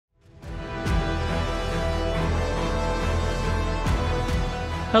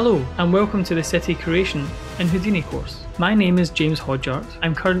Hello and welcome to the City Creation in Houdini course. My name is James Hodgart.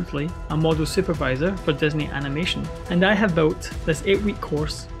 I'm currently a model supervisor for Disney Animation, and I have built this 8-week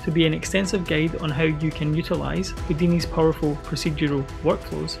course to be an extensive guide on how you can utilise Houdini's powerful procedural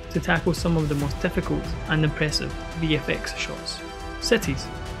workflows to tackle some of the most difficult and impressive VFX shots. Cities.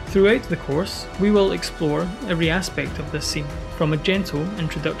 Throughout the course, we will explore every aspect of this scene, from a gentle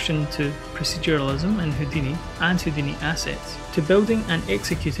introduction to proceduralism in Houdini and Houdini assets, to building and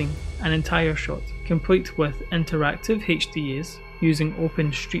executing an entire shot, complete with interactive HDAs using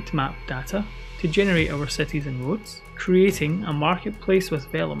OpenStreetMap data to generate our cities and roads, creating a marketplace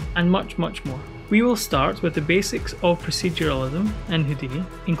with Vellum, and much more. We will start with the basics of proceduralism in Houdini,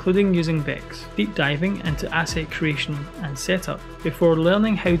 including using Vex, deep diving into asset creation and setup, before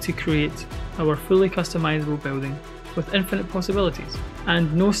learning how to create our fully customizable building with infinite possibilities.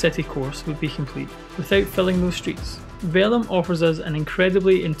 And no city course would be complete without filling those streets. Vellum offers us an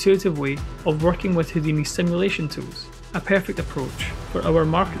incredibly intuitive way of working with Houdini's simulation tools, a perfect approach for our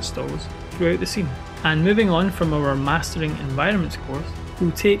market stalls throughout the scene. And moving on from our Mastering Environments course,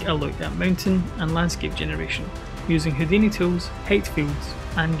 we'll take a look at mountain and landscape generation using Houdini tools, height fields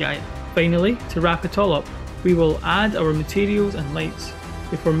and Gaia. Finally, to wrap it all up, we will add our materials and lights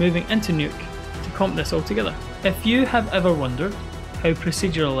before moving into Nuke to comp this all together. If you have ever wondered how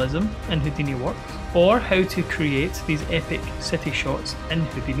proceduralism in Houdini works, or how to create these epic city shots in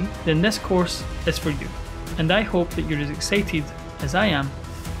Houdini, then this course is for you, and I hope that you're as excited as I am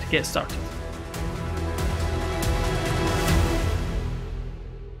to get started.